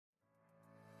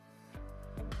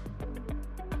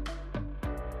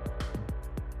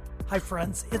Hi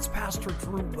friends, it's Pastor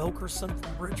Drew Wilkerson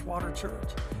from Bridgewater Church.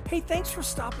 Hey, thanks for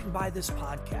stopping by this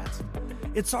podcast.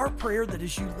 It's our prayer that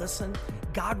as you listen,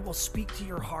 God will speak to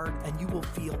your heart and you will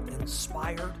feel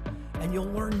inspired and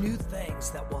you'll learn new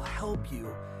things that will help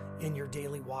you in your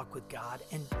daily walk with God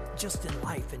and just in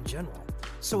life in general.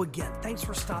 So again, thanks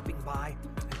for stopping by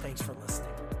and thanks for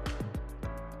listening.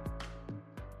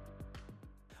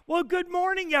 Well, good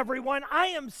morning, everyone. I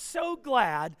am so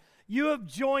glad you have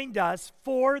joined us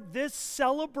for this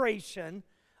celebration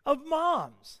of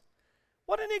moms.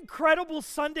 What an incredible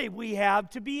Sunday we have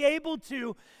to be able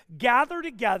to gather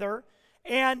together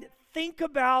and think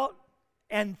about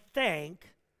and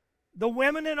thank the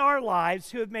women in our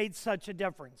lives who have made such a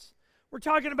difference. We're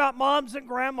talking about moms and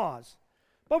grandmas,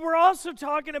 but we're also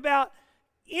talking about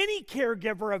any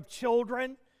caregiver of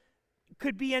children. It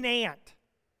could be an aunt.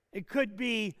 It could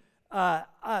be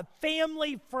a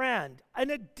family friend, an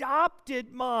adopted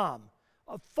mom,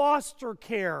 a foster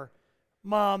care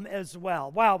mom as well.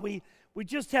 Wow, we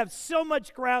just have so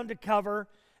much ground to cover,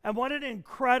 and what an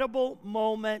incredible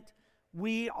moment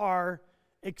we are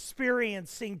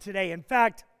experiencing today. In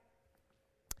fact,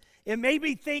 it made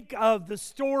me think of the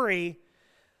story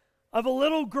of a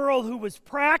little girl who was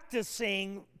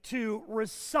practicing to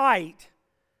recite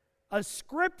a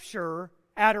scripture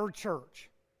at her church.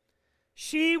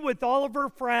 She, with all of her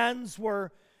friends,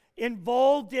 were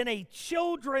involved in a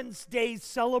Children's Day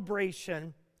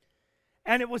celebration,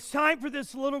 and it was time for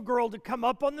this little girl to come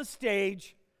up on the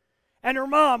stage, and her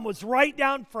mom was right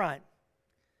down front.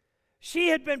 She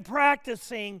had been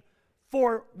practicing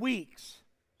for weeks,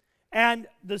 and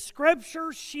the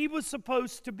scripture she was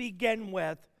supposed to begin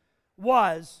with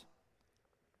was,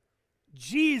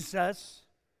 Jesus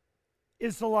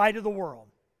is the light of the world.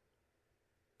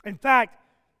 In fact,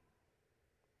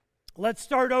 let's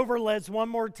start over, Liz, one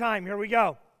more time. Here we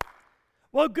go.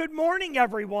 Well, good morning,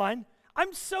 everyone.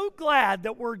 I'm so glad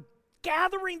that we're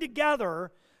gathering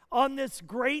together on this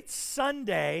great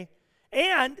Sunday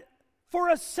and for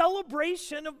a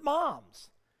celebration of moms.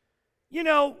 You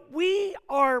know, we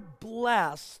are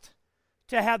blessed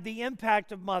to have the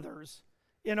impact of mothers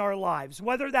in our lives,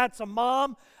 whether that's a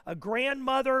mom, a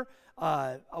grandmother,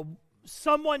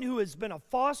 someone who has been a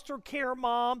foster care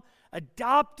mom,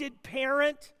 adopted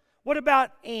parent. What about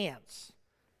aunts?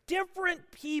 Different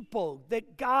people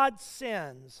that God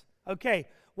sends. Okay,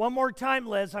 one more time,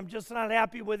 Liz. I'm just not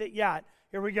happy with it yet.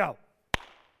 Here we go.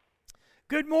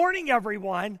 Good morning,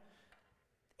 everyone.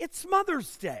 It's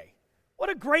Mother's Day. What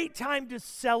a great time to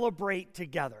celebrate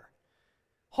together.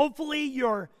 Hopefully,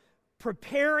 you're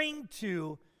preparing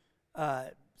to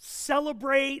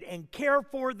celebrate and care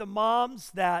for the moms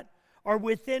that are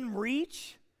within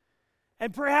reach.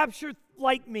 And perhaps you're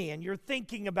like me and you're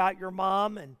thinking about your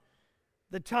mom and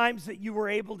the times that you were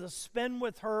able to spend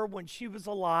with her when she was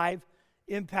alive,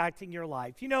 impacting your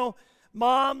life. You know,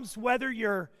 moms, whether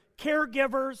you're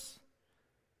caregivers,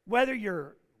 whether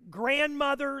you're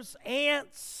grandmothers,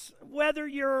 aunts, whether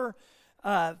you're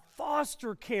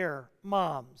foster care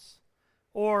moms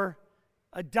or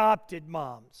adopted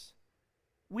moms,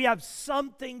 we have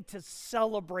something to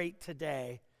celebrate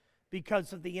today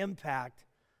because of the impact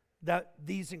that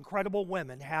these incredible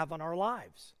women have on our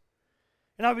lives.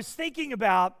 And I was thinking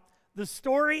about the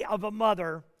story of a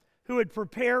mother who had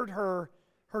prepared her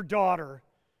daughter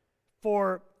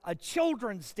for a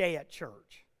Children's Day at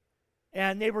church.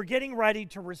 And they were getting ready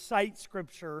to recite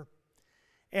scripture,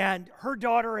 and her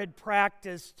daughter had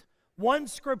practiced one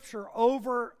scripture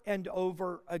over and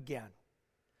over again.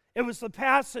 It was the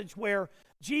passage where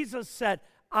Jesus said,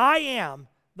 "I am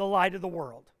the light of the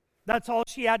world." That's all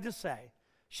she had to say.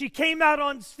 She came out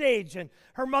on stage and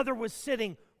her mother was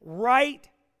sitting right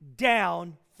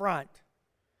down front.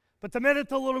 But the minute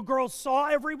the little girl saw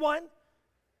everyone,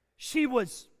 she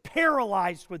was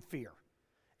paralyzed with fear.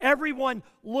 Everyone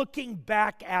looking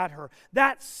back at her.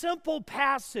 That simple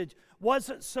passage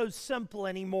wasn't so simple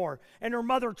anymore. And her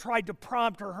mother tried to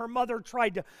prompt her. Her mother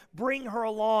tried to bring her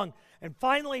along. And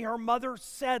finally her mother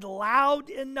said loud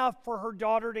enough for her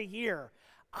daughter to hear,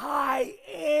 "I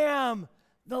am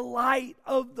the light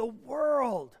of the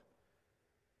world."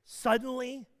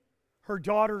 Suddenly, her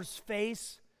daughter's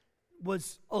face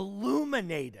was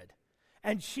illuminated,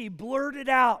 and she blurted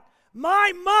out,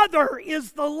 "My mother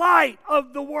is the light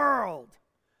of the world."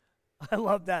 I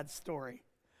love that story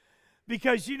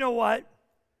because you know what?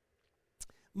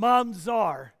 Moms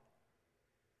are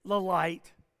the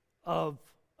light of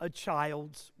a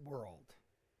child's world.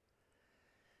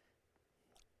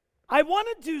 I want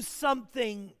to do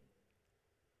something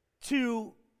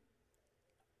to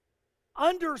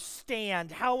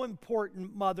understand how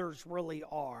important mothers really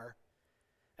are.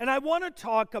 And I want to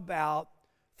talk about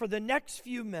for the next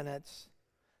few minutes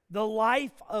the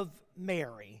life of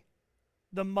Mary,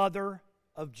 the mother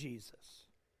of Jesus.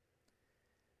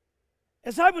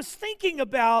 As I was thinking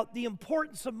about the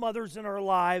importance of mothers in our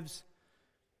lives,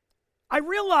 I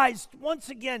realized once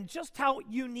again just how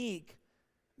unique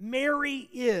Mary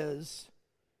is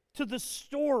to the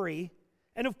story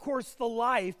and, of course, the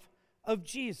life of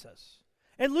Jesus.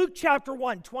 In Luke chapter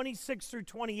 1, 26 through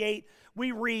 28,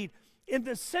 we read, "In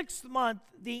the 6th month,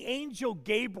 the angel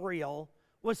Gabriel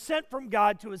was sent from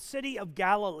God to a city of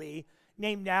Galilee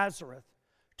named Nazareth,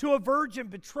 to a virgin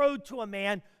betrothed to a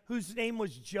man whose name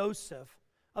was Joseph,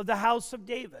 of the house of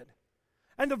David.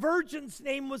 And the virgin's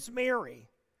name was Mary.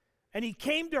 And he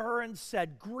came to her and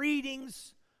said,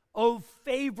 'Greetings, O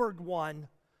favored one,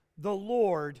 the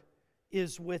Lord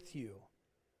is with you.'"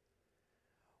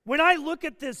 When I look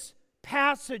at this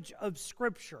passage of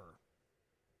Scripture,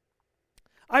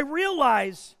 I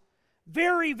realize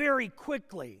very, very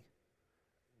quickly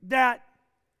that,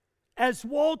 as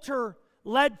Walter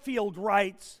Ledfield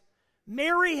writes,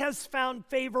 Mary has found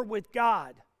favor with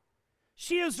God.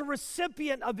 She is a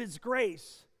recipient of His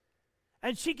grace,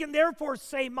 and she can therefore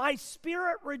say, "My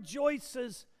spirit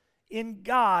rejoices in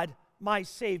God, my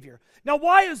Savior." Now,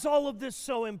 why is all of this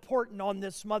so important on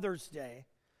this Mother's Day?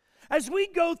 As we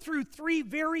go through 3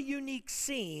 very unique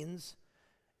scenes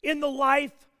in the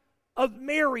life of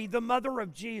Mary, the mother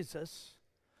of Jesus,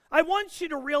 I want you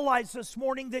to realize this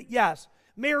morning that yes,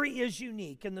 Mary is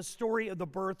unique in the story of the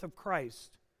birth of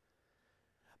Christ.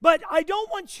 But I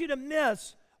don't want you to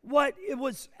miss what it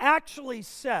was actually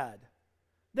said,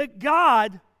 that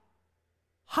God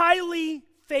highly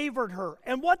favored her.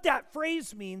 And what that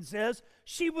phrase means is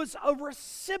she was a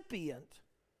recipient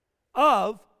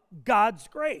of God's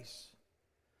grace.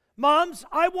 Moms,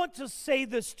 I want to say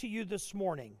this to you this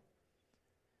morning.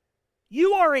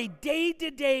 You are a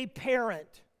day-to-day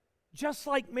parent, just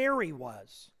like Mary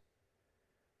was.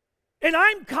 And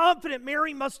I'm confident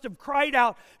Mary must have cried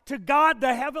out to God,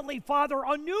 the Heavenly Father,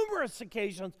 on numerous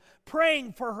occasions,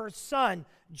 praying for her son,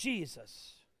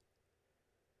 Jesus.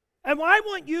 And I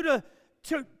want you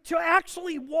to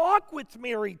actually walk with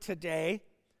Mary today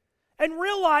and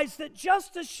realize that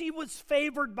just as she was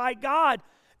favored by God,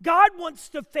 God wants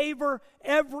to favor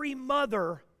every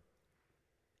mother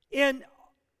in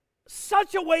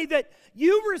such a way that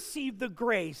you receive the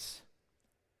grace,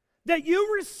 that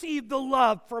you receive the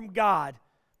love from God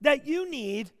that you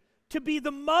need to be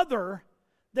the mother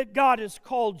that God has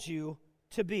called you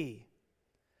to be.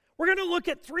 We're going to look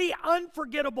at 3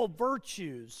 unforgettable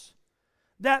virtues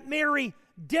that Mary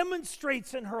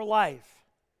demonstrates in her life.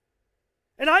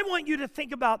 And I want you to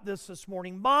think about this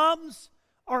morning. Moms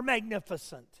are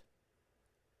magnificent.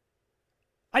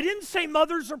 I didn't say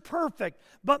mothers are perfect,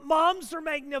 but moms are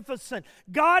magnificent.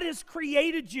 God has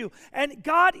created you, and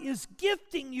God is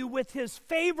gifting you with His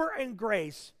favor and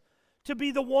grace to be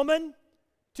the woman,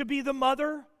 to be the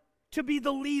mother, to be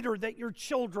the leader that your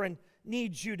children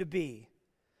need you to be.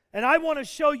 And I want to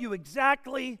show you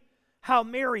exactly how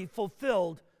Mary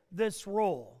fulfilled this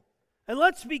role. And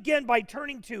let's begin by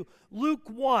turning to Luke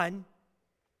 1,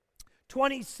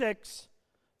 26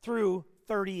 through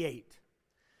 38.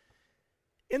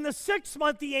 In the 6th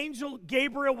month, the angel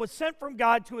Gabriel was sent from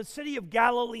God to a city of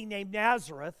Galilee named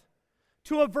Nazareth,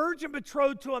 to a virgin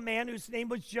betrothed to a man whose name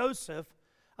was Joseph,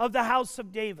 of the house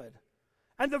of David.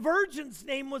 And the virgin's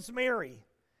name was Mary.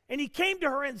 And he came to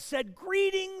her and said,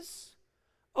 "Greetings,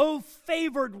 O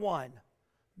favored one,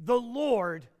 the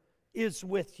Lord is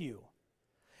with you."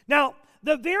 Now,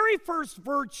 the very first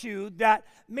virtue that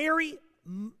Mary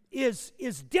is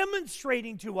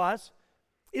demonstrating to us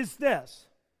is this: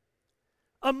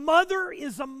 a mother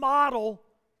is a model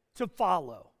to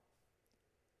follow.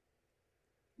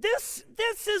 This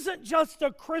isn't just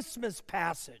a Christmas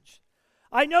passage.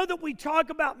 I know that we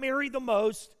talk about Mary the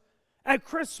most at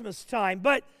Christmas time,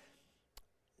 but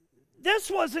this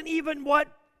wasn't even what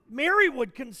Mary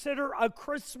would consider a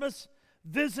Christmas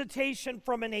visitation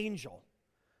from an angel.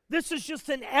 This is just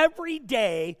an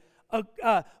everyday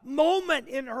moment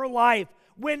in her life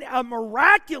when a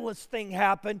miraculous thing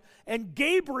happened and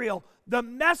Gabriel, the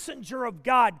messenger of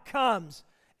God, comes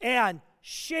and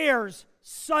shares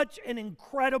such an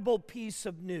incredible piece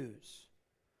of news.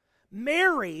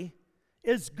 Mary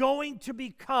is going to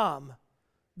become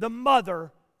the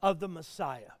mother of the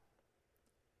Messiah.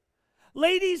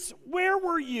 Ladies, where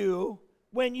were you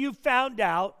when you found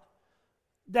out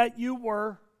that you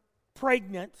were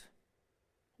pregnant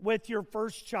with your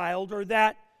first child, or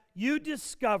that you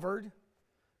discovered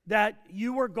that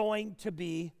you were going to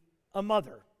be a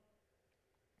mother?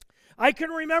 I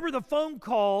can remember the phone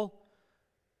call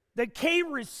that Kay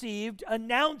received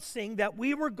announcing that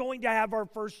we were going to have our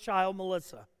first child,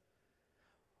 Melissa.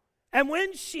 And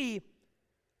when she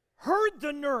heard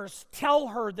the nurse tell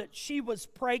her that she was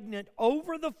pregnant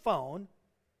over the phone,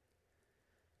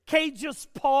 Kay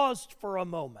just paused for a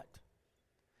moment.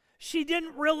 She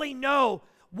didn't really know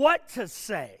what to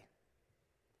say.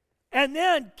 And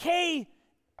then Kay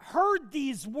heard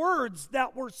these words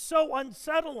that were so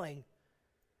unsettling.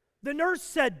 The nurse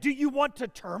said, "Do you want to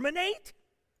terminate?"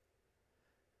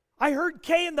 I heard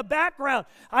Kay in the background.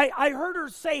 I heard her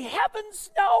say,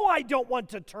 "Heavens, no, I don't want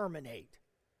to terminate."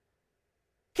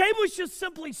 Kay was just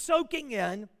simply soaking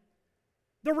in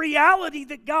the reality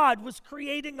that God was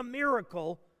creating a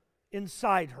miracle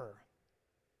inside her.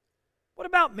 What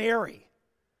about Mary?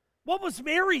 What was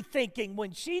Mary thinking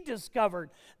when she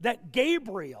discovered that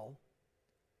Gabriel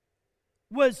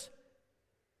was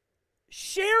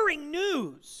sharing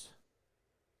news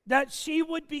that she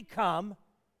would become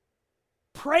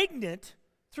pregnant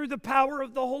through the power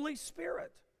of the Holy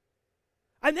Spirit?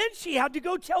 And then she had to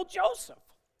go tell Joseph.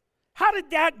 How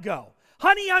did that go?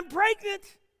 "Honey, I'm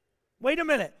pregnant." Wait a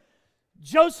minute.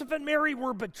 Joseph and Mary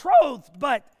were betrothed,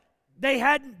 but they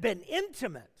hadn't been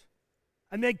intimate.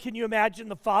 And then can you imagine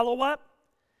the follow-up?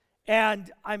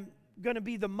 "And I'm going to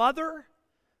be the mother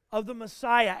of the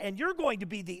Messiah, and you're going to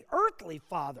be the earthly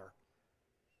father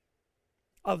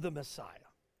of the Messiah."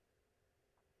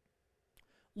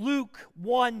 Luke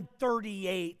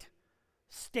 1:38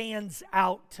 stands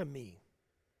out to me.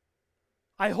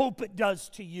 I hope it does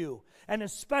to you, and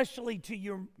especially to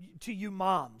you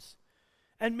moms.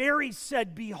 And Mary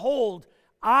said, "Behold,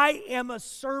 I am a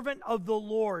servant of the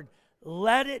Lord.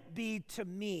 Let it be to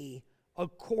me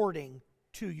according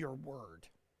to your word."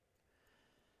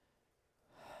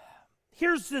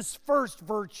 Here's this first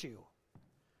virtue.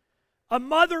 A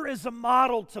mother is a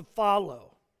model to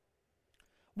follow.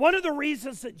 One of the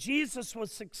reasons that Jesus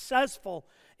was successful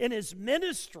in his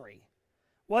ministry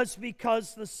was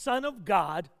because the Son of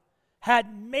God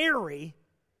had Mary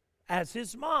as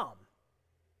his mom.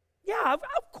 Yeah,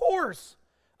 of course.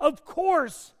 Of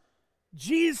course,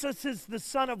 Jesus is the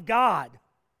Son of God.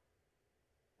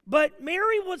 But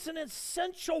Mary was an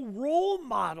essential role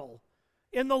model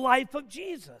in the life of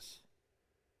Jesus.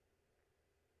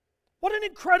 What an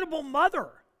incredible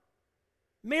mother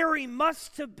Mary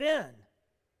must have been.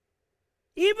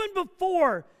 Even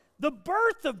before the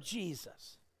birth of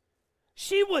Jesus,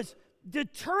 she was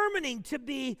determining to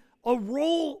be a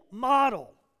role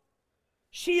model.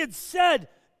 She had said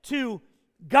to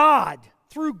God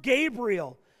through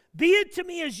Gabriel, "Be it to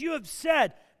me as you have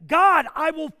said. God,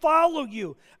 I will follow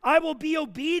you. I will be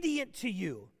obedient to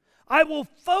you. I will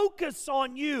focus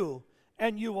on you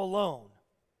and you alone."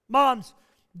 Moms,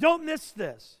 don't miss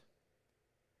this.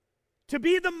 To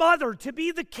be the mother, to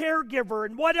be the caregiver,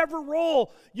 in whatever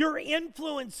role you're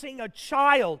influencing a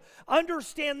child,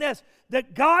 understand this,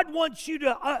 that God wants you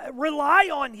to rely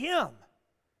on Him.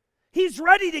 He's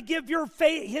ready to give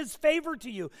His favor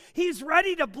to you. He's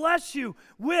ready to bless you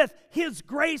with His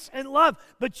grace and love.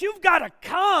 But you've got to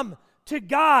come to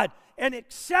God and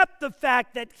accept the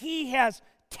fact that He has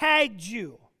tagged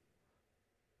you.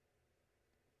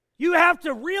 You have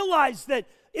to realize that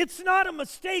it's not a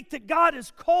mistake that God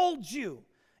has called you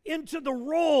into the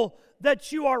role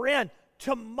that you are in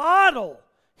to model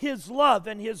His love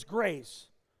and His grace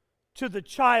to the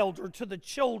child or to the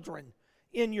children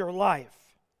in your life.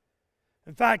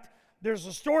 In fact, there's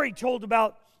a story told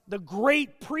about the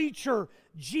great preacher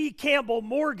G. Campbell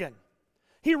Morgan.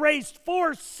 He raised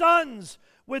 4 sons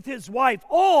with his wife,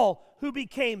 all who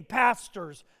became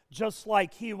pastors just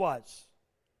like he was.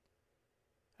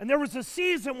 And there was a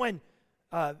season when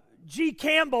G.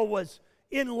 Campbell was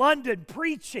in London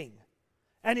preaching,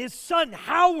 and his son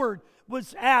Howard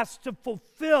was asked to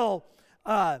fulfill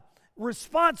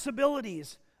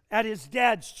responsibilities at his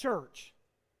dad's church.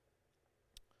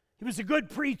 He was a good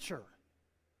preacher.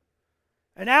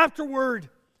 And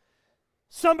afterward,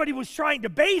 somebody was trying to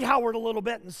bait Howard a little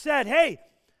bit and said, "Hey,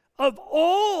 of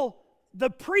all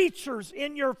the preachers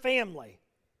in your family,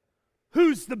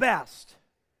 who's the best?"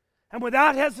 And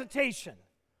without hesitation,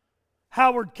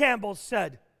 Howard Campbell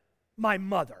said, "My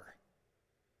mother."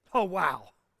 Oh,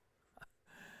 wow.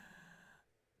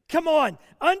 Come on,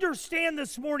 understand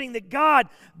this morning that God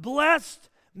blessed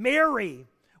Mary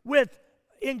with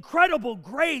incredible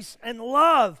grace and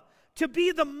love to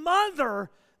be the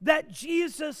mother that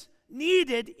Jesus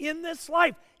needed in this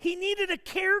life. He needed a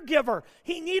caregiver.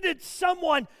 He needed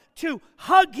someone to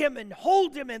hug him and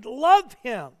hold him and love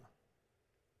him.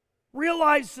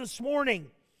 Realize this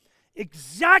morning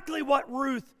exactly what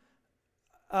Ruth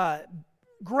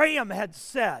Graham had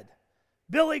said.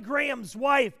 Billy Graham's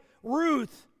wife,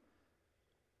 Ruth,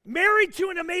 married to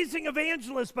an amazing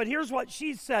evangelist, but here's what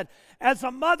she said. As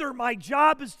a mother, my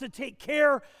job is to take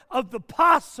care of the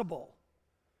possible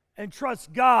and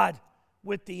trust God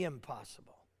with the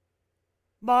impossible.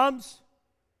 Moms,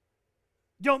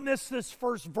 don't miss this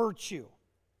first virtue.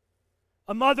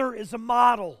 A mother is a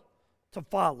model to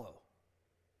follow.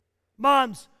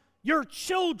 Moms, your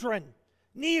children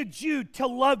need you to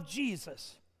love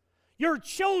Jesus. Your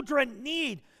children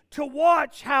need to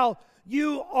watch how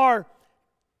you are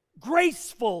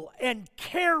graceful and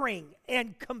caring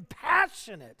and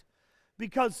compassionate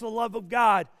because the love of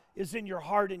God is in your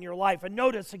heart and your life. And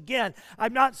notice again,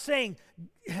 I'm not saying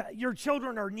your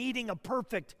children are needing a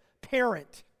perfect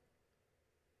parent.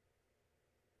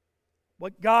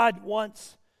 What God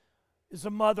wants is a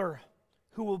mother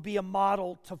who will be a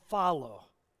model to follow.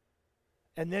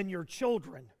 And then your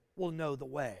children will know the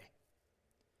way.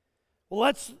 Well,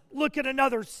 let's look at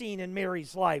another scene in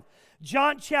Mary's life.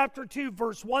 John chapter 2,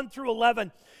 verse 1 through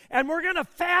 11. And we're going to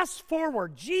fast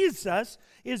forward. Jesus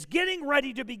is getting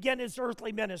ready to begin his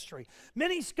earthly ministry.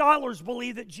 Many scholars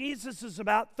believe that Jesus is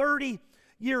about 30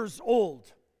 years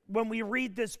old when we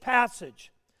read this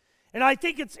passage. And I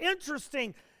think it's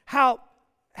interesting how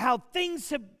things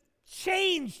have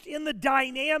changed in the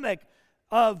dynamic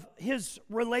of his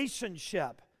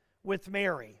relationship with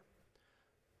Mary.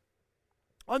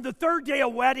 On the third day, a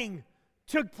wedding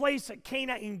took place at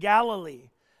Cana in Galilee.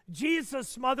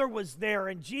 Jesus' mother was there,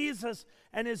 and Jesus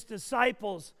and his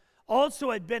disciples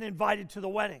also had been invited to the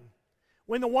wedding.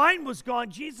 When the wine was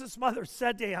gone, Jesus' mother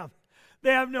said to him,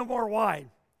 "They have no more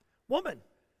wine." "Woman,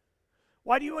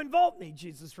 why do you involve me?"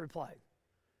 Jesus replied.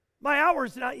 "My hour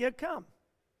is not yet come."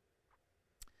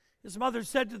 His mother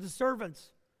said to the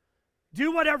servants,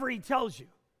 "Do whatever he tells you."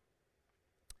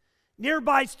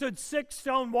 Nearby stood 6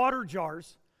 stone water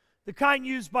jars, the kind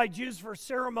used by Jews for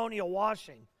ceremonial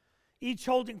washing, each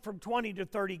holding from 20 to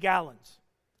 30 gallons.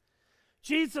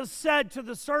 Jesus said to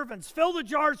the servants, "Fill the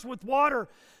jars with water."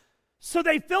 So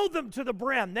they filled them to the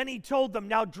brim. Then he told them,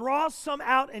 "Now draw some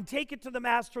out and take it to the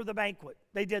master of the banquet."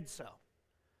 They did so.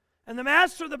 And the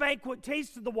master of the banquet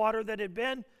tasted the water that had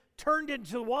been turned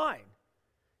into wine.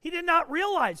 He did not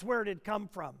realize where it had come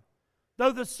from,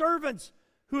 though the servants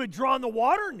who had drawn the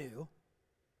water knew.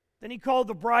 Then he called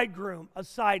the bridegroom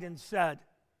aside and said,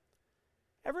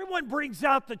 "Everyone brings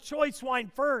out the choice wine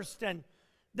first, and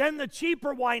then the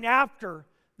cheaper wine after.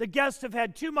 The guests have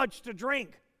had too much to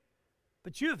drink,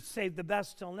 but you have saved the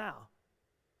best till now."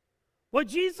 What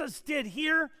Jesus did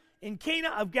here in Cana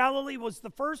of Galilee was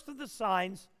the first of the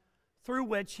signs through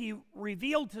which he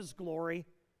revealed his glory,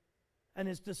 and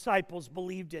his disciples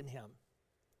believed in him.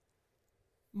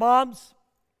 Moms,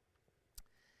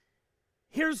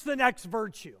 here's the next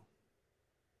virtue.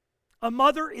 A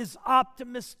mother is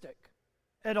optimistic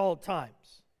at all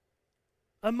times.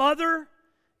 A mother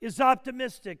is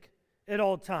optimistic at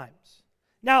all times.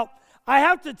 Now, I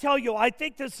have to tell you, I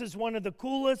think this is one of the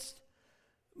coolest,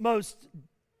 most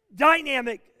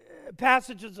dynamic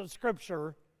passages of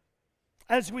Scripture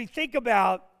as we think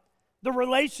about the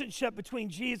relationship between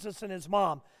Jesus and his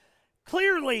mom.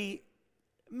 Clearly,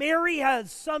 Mary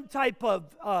has some type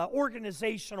of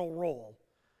organizational role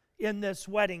in this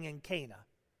wedding in Cana.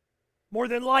 More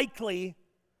than likely,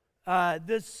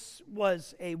 this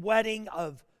was a wedding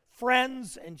of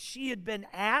friends, and she had been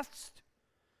asked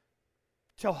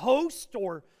to host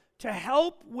or to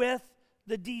help with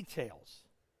the details.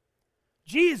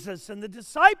 Jesus and the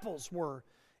disciples were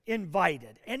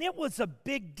invited, and it was a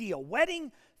big deal.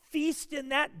 Wedding feast in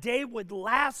that day would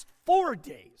last 4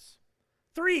 days,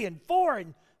 3 and 4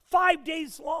 and 5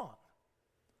 days long.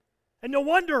 And no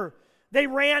wonder they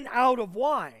ran out of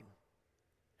wine.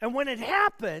 And when it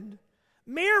happened,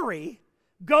 Mary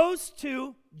goes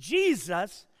to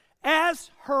Jesus as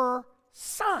her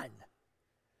son.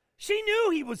 She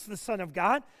knew he was the Son of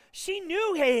God. She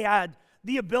knew he had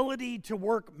the ability to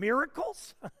work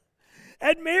miracles.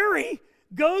 And Mary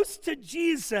goes to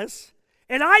Jesus,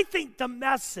 and I think the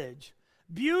message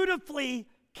beautifully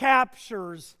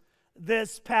captures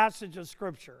this passage of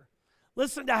Scripture.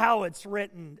 Listen to how it's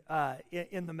written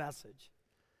in the message.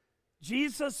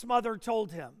 Jesus' mother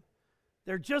told him,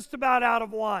 "They're just about out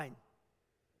of wine."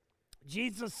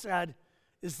 Jesus said,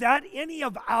 "Is that any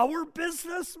of our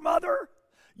business, mother?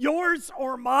 Yours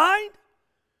or mine?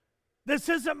 This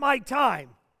isn't my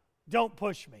time. Don't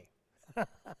push me."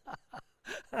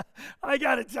 I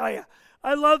got to tell you,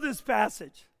 I love this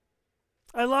passage.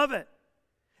 I love it.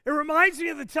 It reminds me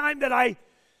of the time that I,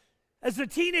 as a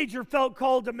teenager, felt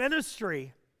called to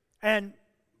ministry, and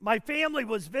my family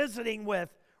was visiting with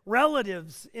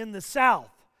relatives in the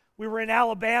South. We were in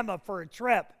Alabama for a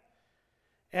trip.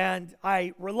 And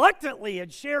I reluctantly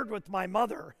had shared with my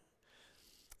mother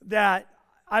that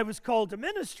I was called to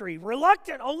ministry.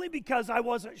 Reluctant only because I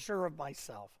wasn't sure of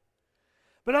myself.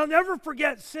 But I'll never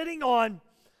forget sitting on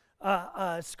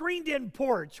a screened-in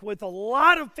porch with a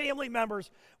lot of family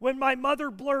members when my mother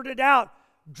blurted out,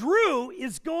 "Drew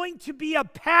is going to be a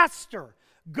pastor.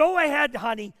 Go ahead,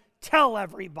 honey, tell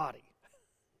everybody."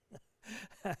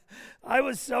 I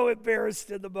was so embarrassed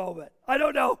in the moment. I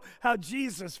don't know how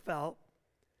Jesus felt,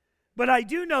 but I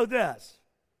do know this.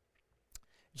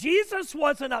 Jesus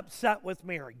wasn't upset with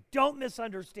Mary. Don't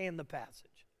misunderstand the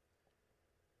passage.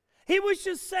 He was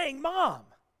just saying, "Mom,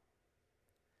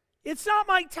 it's not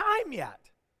my time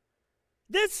yet.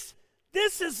 This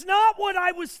is not what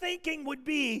I was thinking would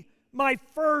be my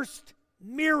first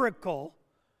miracle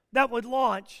that would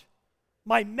launch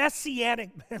my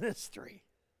messianic ministry."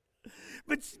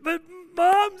 But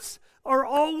moms are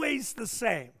always the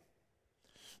same.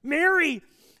 Mary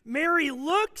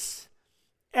looks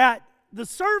at the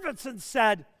servants and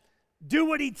said, "Do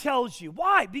what he tells you."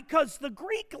 Why? Because the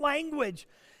Greek language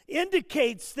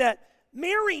indicates that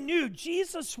Mary knew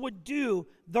Jesus would do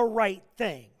the right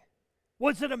thing.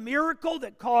 Was it a miracle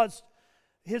that caused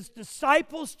his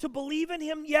disciples to believe in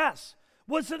him? Yes.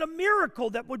 Was it a miracle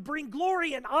that would bring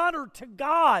glory and honor to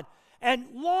God and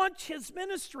launch his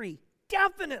ministry?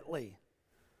 Definitely.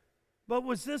 But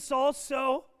was this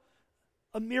also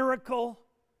a miracle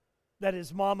that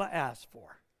his mama asked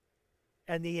for?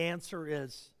 And the answer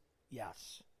is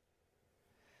yes.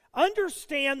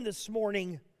 Understand this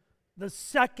morning the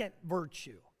second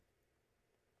virtue.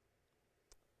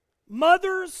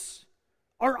 Mothers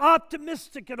are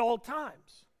optimistic at all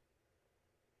times.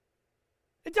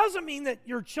 It doesn't mean that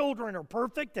your children are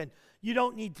perfect and you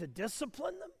don't need to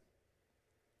discipline them.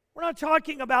 We're not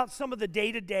talking about some of the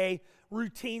day-to-day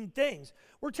routine things.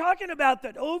 We're talking about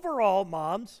that overall,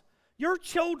 moms, your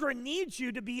children need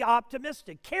you to be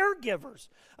optimistic. Caregivers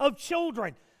of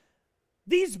children,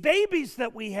 these babies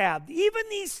that we have, even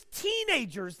these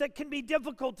teenagers that can be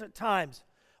difficult at times,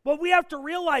 what we have to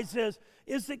realize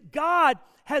is that God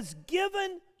has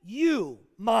given you,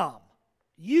 mom,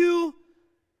 you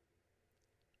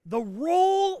the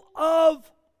role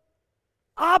of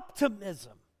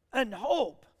optimism and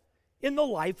hope in the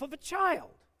life of a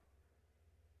child.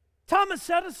 Thomas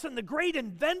Edison, the great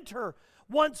inventor,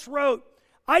 once wrote,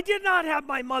 "I did not have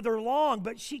my mother long,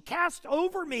 but she cast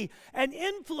over me an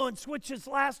influence which has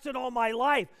lasted all my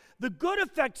life. The good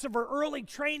effects of her early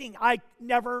training I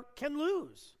never can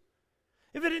lose."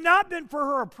 If it had not been for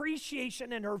her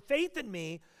appreciation and her faith in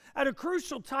me at a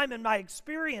crucial time in my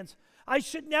experience, I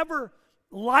should never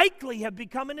likely have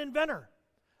become an inventor.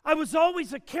 I was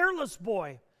always a careless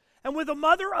boy, and with a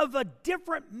mother of a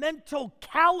different mental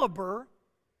caliber,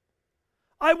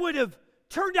 I would have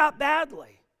turned out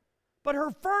badly. But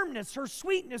her firmness, her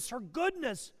sweetness, her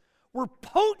goodness were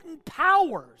potent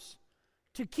powers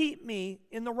to keep me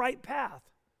in the right path.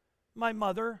 My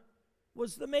mother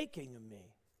was the making of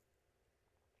me.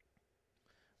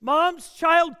 Moms,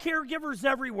 child caregivers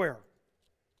everywhere.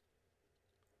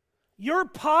 Your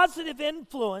positive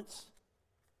influence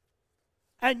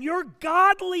and your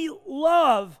godly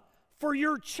love for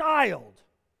your child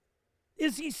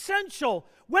is essential,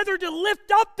 whether to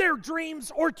lift up their dreams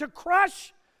or to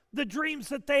crush the dreams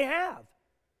that they have.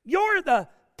 You're the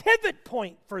pivot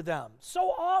point for them so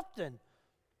often,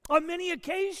 on many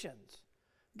occasions.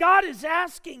 God is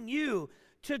asking you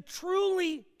to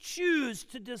truly choose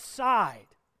to decide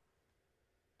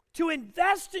to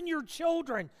invest in your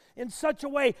children in such a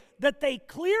way that they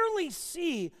clearly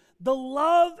see the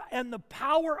love and the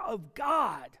power of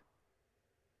God,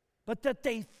 but that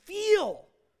they feel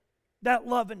that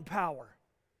love and power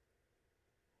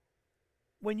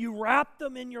when you wrap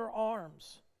them in your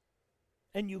arms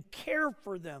and you care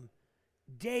for them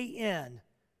day in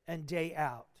and day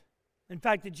out. In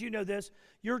fact, did you know this?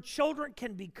 Your children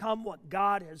can become what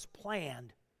God has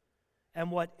planned,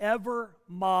 and whatever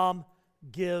mom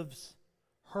gives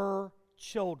her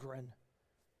children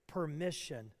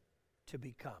permission to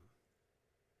become.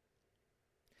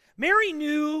 Mary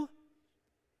knew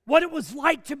what it was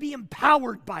like to be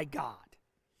empowered by God.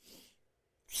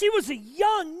 She was a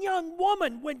young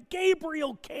woman when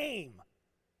Gabriel came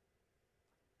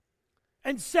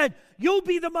and said, "You'll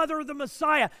be the mother of the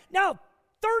Messiah." Now,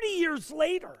 30 years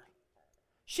later,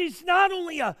 she's not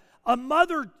only a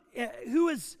mother who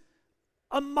is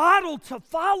a model to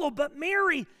follow, but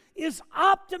Mary is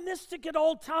optimistic at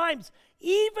all times.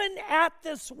 Even at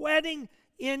this wedding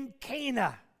in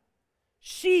Cana,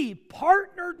 she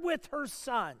partnered with her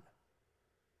son.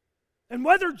 And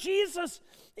whether Jesus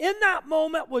in that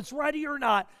moment was ready or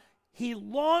not, he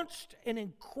launched an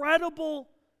incredible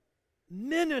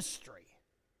ministry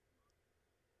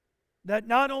that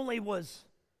not only was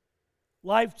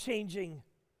life-changing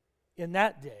in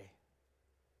that day,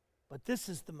 but this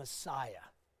is the Messiah.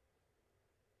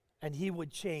 And he would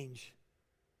change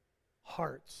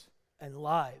hearts and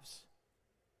lives.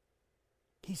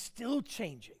 He's still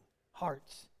changing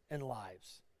hearts and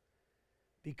lives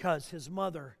because his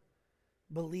mother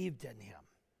believed in him.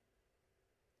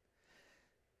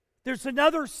 There's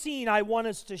another scene I want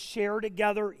us to share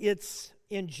together. It's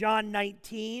in John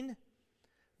 19,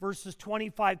 verses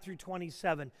 25 through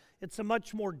 27. It's a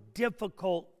much more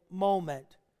difficult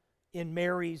moment in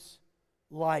Mary's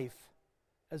life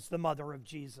as the mother of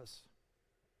Jesus.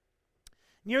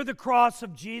 Near the cross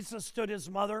of Jesus stood his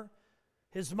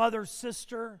mother's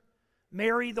sister,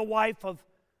 Mary, the wife of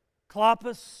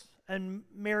Clopas, and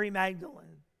Mary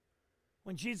Magdalene.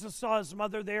 When Jesus saw his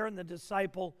mother there and the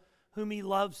disciple whom he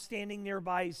loved standing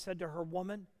nearby, he said to her,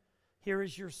 "Woman, here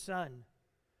is your son."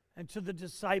 And to the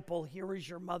disciple, "Here is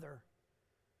your mother."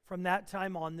 From that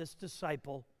time on, this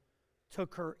disciple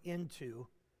took her into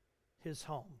his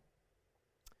home.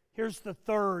 Here's the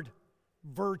third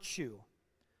virtue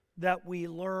that we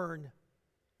learn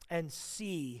and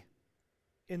see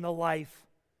in the life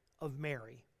of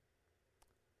Mary.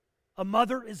 A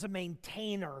mother is a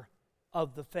maintainer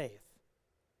of the faith.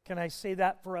 Can I say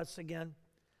that for us again?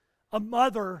 A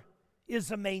mother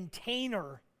is a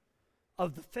maintainer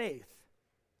of the faith.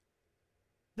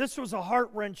 This was a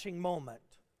heart-wrenching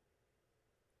moment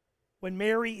when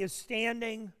Mary is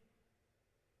standing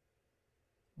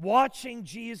watching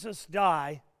Jesus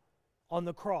die on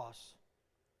the cross.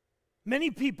 Many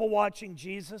people watching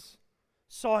Jesus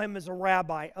saw him as a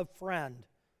rabbi, a friend.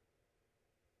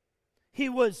 He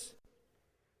was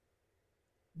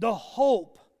the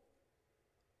hope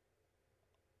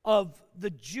of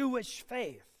the Jewish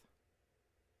faith.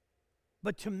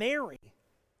 But to Mary,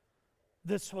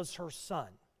 this was her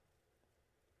son.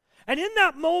 And in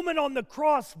that moment on the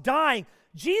cross dying,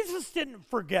 Jesus didn't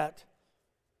forget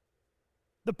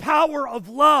the power of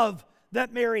love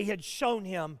that Mary had shown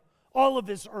him all of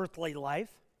his earthly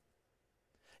life.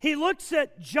 He looks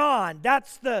at John,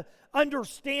 that's the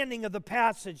understanding of the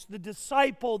passage, the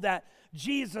disciple that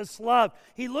Jesus loved.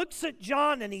 He looks at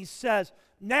John and he says,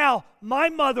 "Now my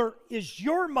mother is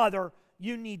your mother,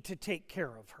 you need to take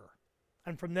care of her."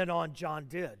 And from then on, John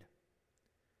did.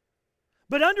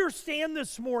 But understand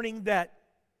this morning that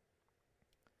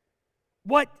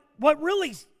what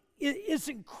really is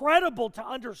incredible to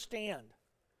understand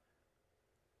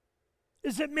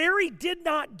is that Mary did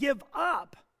not give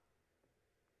up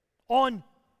on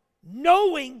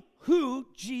knowing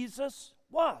who Jesus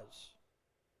was.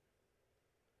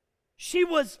 She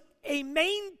was a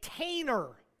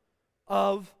maintainer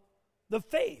of the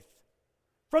faith.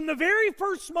 From the very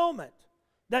first moment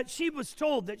that she was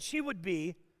told that she would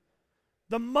be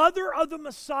the mother of the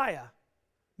Messiah,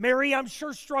 Mary, I'm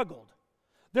sure, struggled.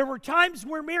 There were times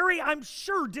where Mary, I'm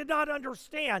sure, did not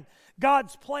understand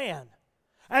God's plan.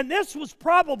 And this was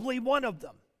probably one of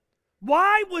them.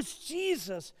 Why was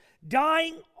Jesus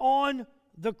dying on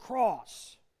the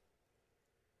cross?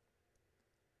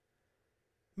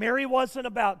 Mary wasn't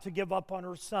about to give up on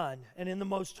her son. And in the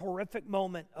most horrific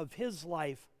moment of his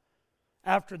life,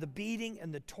 after the beating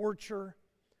and the torture,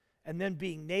 and then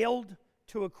being nailed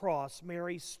to a cross,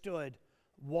 Mary stood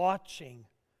watching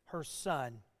her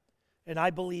son. And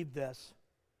I believe this.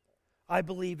 I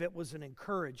believe it was an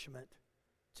encouragement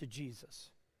to Jesus.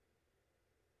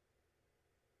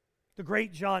 The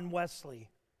great John Wesley,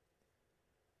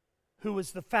 who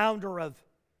was the founder of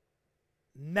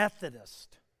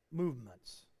Methodist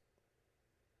movements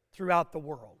throughout the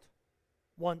world,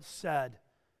 once said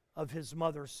of his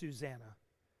mother, Susanna,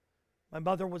 "My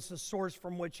mother was the source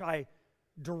from which I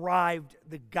derived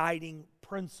the guiding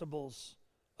principles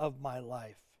of my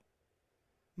life."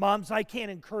 Moms, I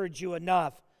can't encourage you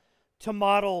enough to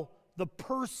model the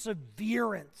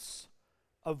perseverance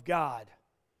of God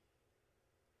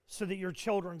so that your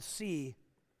children see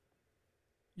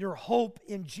your hope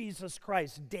in Jesus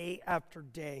Christ day after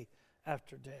day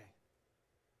after day.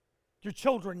 Your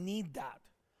children need that.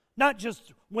 Not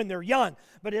just when they're young,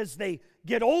 but as they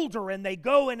get older and they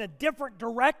go in a different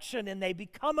direction and they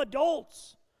become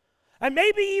adults. And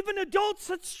maybe even adults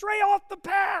that stray off the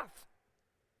path.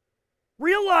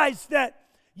 Realize that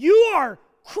you are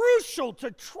crucial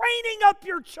to training up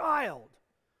your child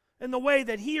in the way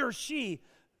that he or she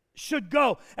should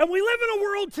go. And we live in a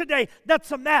world today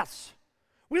that's a mess.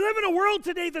 We live in a world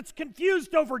today that's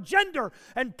confused over gender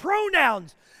and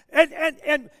pronouns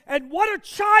and what a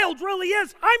child really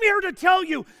is. I'm here to tell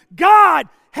you, God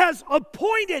has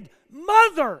appointed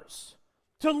mothers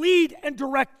to lead and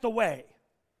direct the way.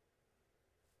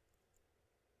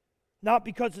 Not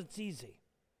because it's easy,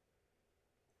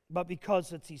 but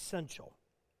because it's essential.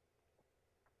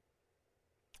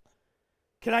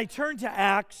 Can I turn to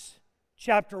Acts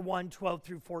chapter 1, 12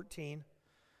 through 14?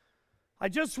 I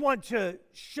just want to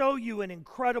show you an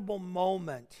incredible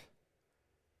moment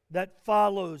that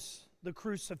follows the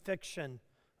crucifixion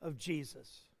of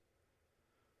Jesus.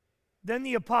 Then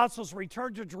the apostles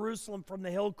returned to Jerusalem from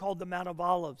the hill called the Mount of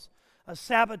Olives, a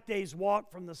Sabbath day's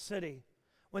walk from the city.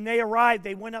 When they arrived,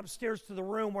 they went upstairs to the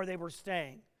room where they were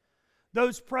staying.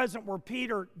 Those present were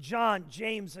Peter, John,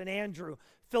 James, and Andrew,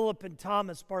 Philip and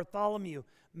Thomas, Bartholomew,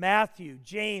 Matthew,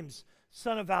 James,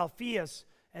 son of Alphaeus,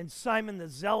 and Simon the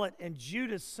Zealot, and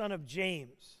Judas, son of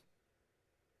James.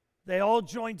 They all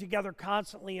joined together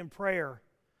constantly in prayer,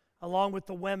 along with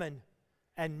the women,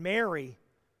 and Mary,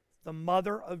 the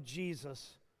mother of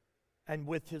Jesus, and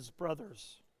with his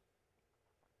brothers.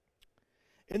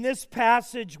 In this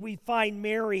passage, we find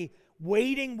Mary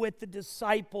waiting with the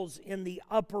disciples in the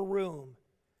upper room.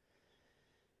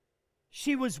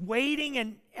 She was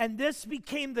waiting, and this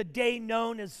became the day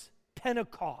known as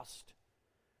Pentecost,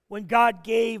 when God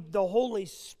gave the Holy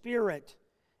Spirit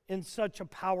in such a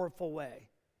powerful way.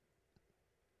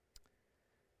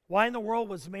 Why in the world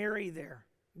was Mary there,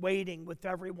 waiting with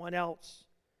everyone else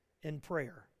in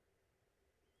prayer?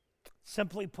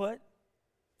 Simply put,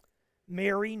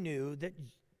 Mary knew that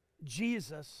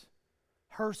Jesus,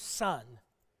 her son,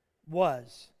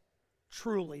 was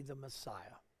truly the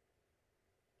Messiah.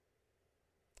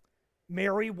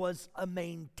 Mary was a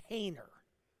maintainer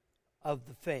of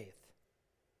the faith.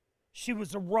 She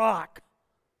was a rock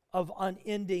of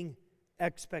unending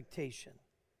expectation.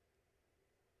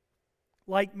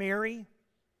 Like Mary,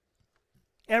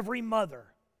 every mother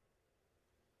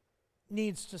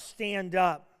needs to stand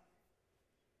up,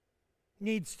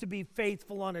 needs to be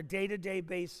faithful on a day-to-day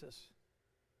basis,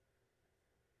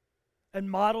 and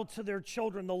model to their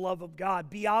children the love of God.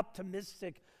 Be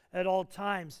optimistic at all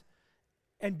times,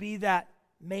 and be that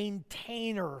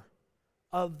maintainer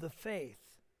of the faith,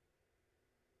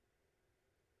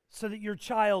 so that your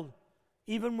child,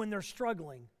 even when they're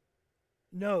struggling,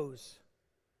 knows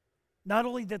not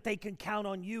only that they can count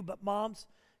on you, but moms,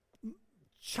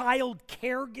 child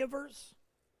caregivers,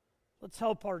 let's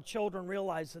help our children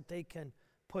realize that they can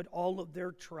put all of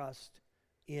their trust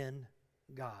in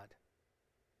God.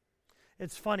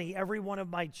 It's funny, every one of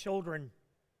my children,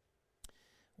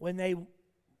 when they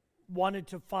wanted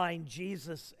to find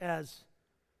Jesus as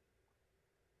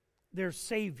their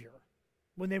Savior,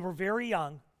 when they were very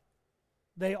young,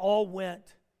 they all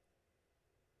went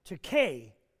to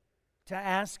Kay to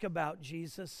ask about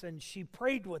Jesus, and she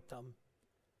prayed with them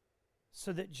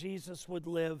so that Jesus would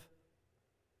live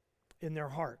in their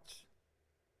hearts.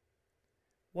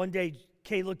 One day,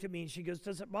 Kay looked at me and she goes,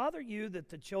 "Does it bother you that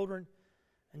the children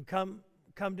and come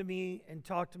to me and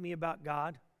talk to me about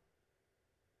God?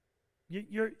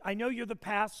 I know you're the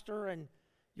pastor and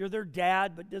you're their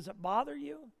dad, but does it bother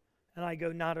you?" And I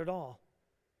go, "Not at all.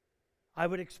 I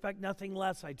would expect nothing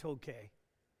less," I told Kay,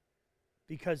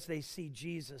 "because they see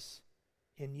Jesus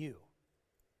in you."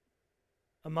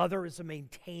 A mother is a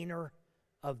maintainer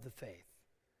of the faith.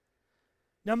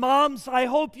 Now, moms, I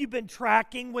hope you've been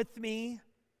tracking with me.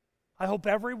 I hope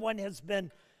everyone has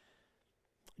been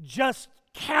just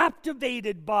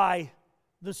captivated by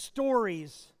the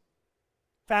stories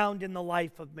found in the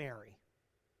life of Mary.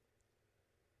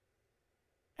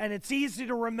 And it's easy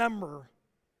to remember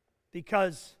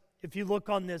because if you look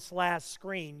on this last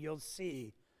screen, you'll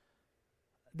see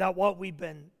that what we've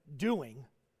been doing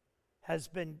has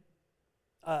been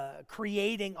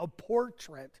creating a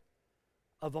portrait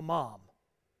of a mom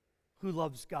who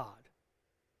loves God.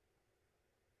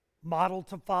 Model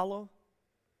to follow,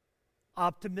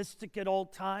 optimistic at all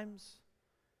times,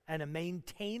 and a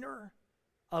maintainer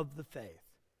of the faith.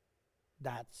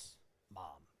 That's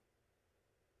mom.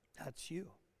 That's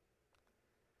you.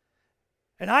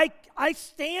 And I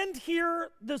stand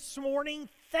here this morning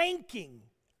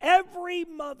thanking every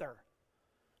mother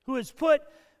who has put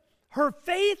her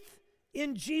faith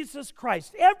in Jesus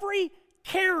Christ, every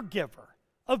caregiver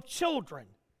of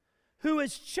children who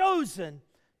has chosen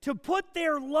to put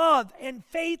their love and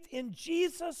faith in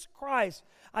Jesus Christ.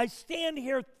 I stand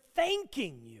here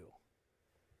thanking you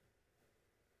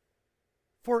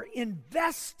for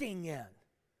investing in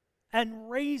and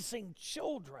raising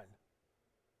children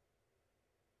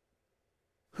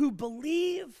who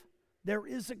believe there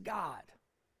is a God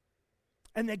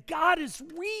and that God is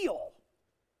real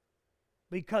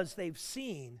because they've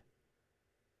seen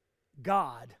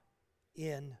God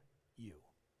in you.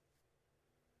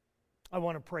 I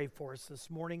want to pray for us this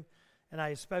morning, and I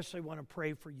especially want to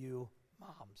pray for you,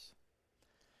 moms.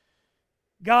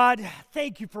 God,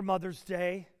 thank you for Mother's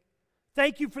Day.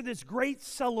 Thank you for this great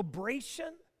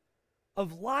celebration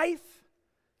of life.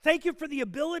 Thank you for the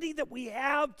ability that we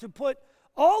have to put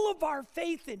all of our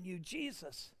faith in you,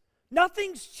 Jesus.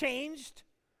 Nothing's changed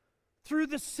through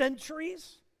the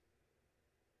centuries.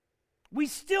 We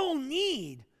still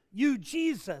need you,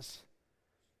 Jesus,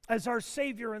 as our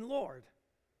Savior and Lord.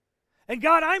 And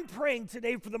God, I'm praying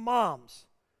today for the moms.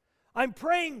 I'm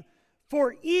praying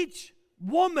for each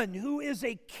woman who is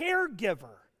a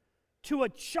caregiver to a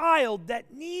child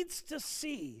that needs to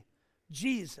see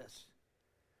Jesus.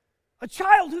 A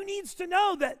child who needs to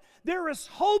know that there is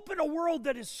hope in a world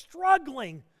that is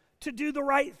struggling to do the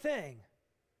right thing.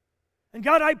 And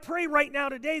God, I pray right now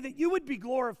today that you would be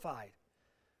glorified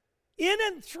in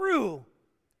and through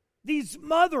these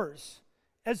mothers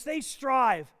as they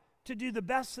strive to do the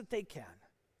best that they can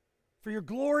for your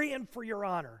glory and for your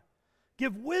honor.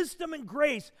 Give wisdom and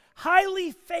grace,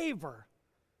 highly favor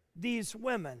these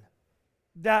women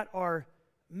that are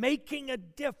making a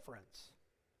difference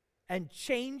and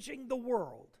changing the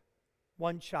world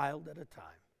one child at a time.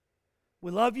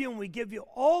 We love you and we give you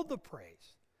all the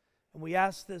praise. And we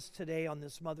ask this today on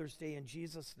this Mother's Day in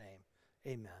Jesus' name.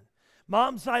 Amen.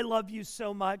 Moms, I love you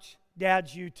so much.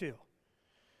 Dads, you too.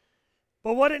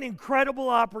 But what an incredible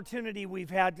opportunity we've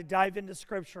had to dive into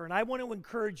Scripture. And I want to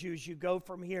encourage you as you go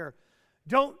from here.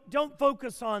 Don't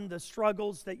focus on the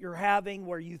struggles that you're having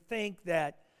where you think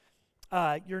that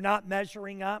you're not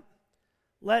measuring up.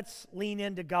 Let's lean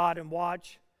into God and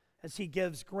watch as He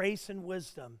gives grace and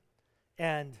wisdom,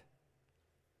 and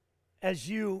as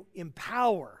you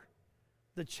empower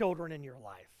the children in your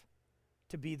life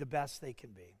to be the best they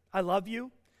can be. I love you,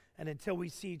 and until we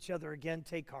see each other again,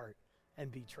 take heart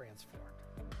and be transformed.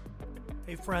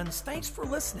 Hey friends, thanks for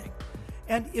listening.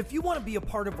 And if you want to be a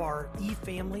part of our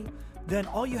e-family, then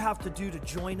all you have to do to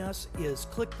join us is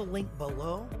click the link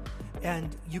below,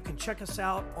 and you can check us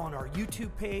out on our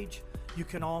YouTube page. You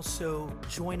can also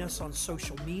join us on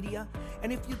social media.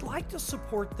 And if you'd like to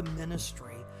support the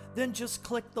ministry, then just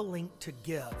click the link to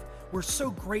give. We're so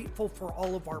grateful for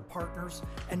all of our partners,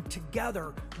 and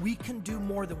together we can do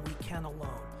more than we can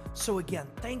alone. So again,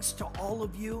 thanks to all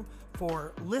of you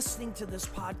for listening to this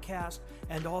podcast,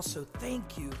 and also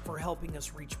thank you for helping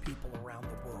us reach people around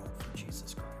the world for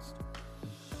Jesus Christ.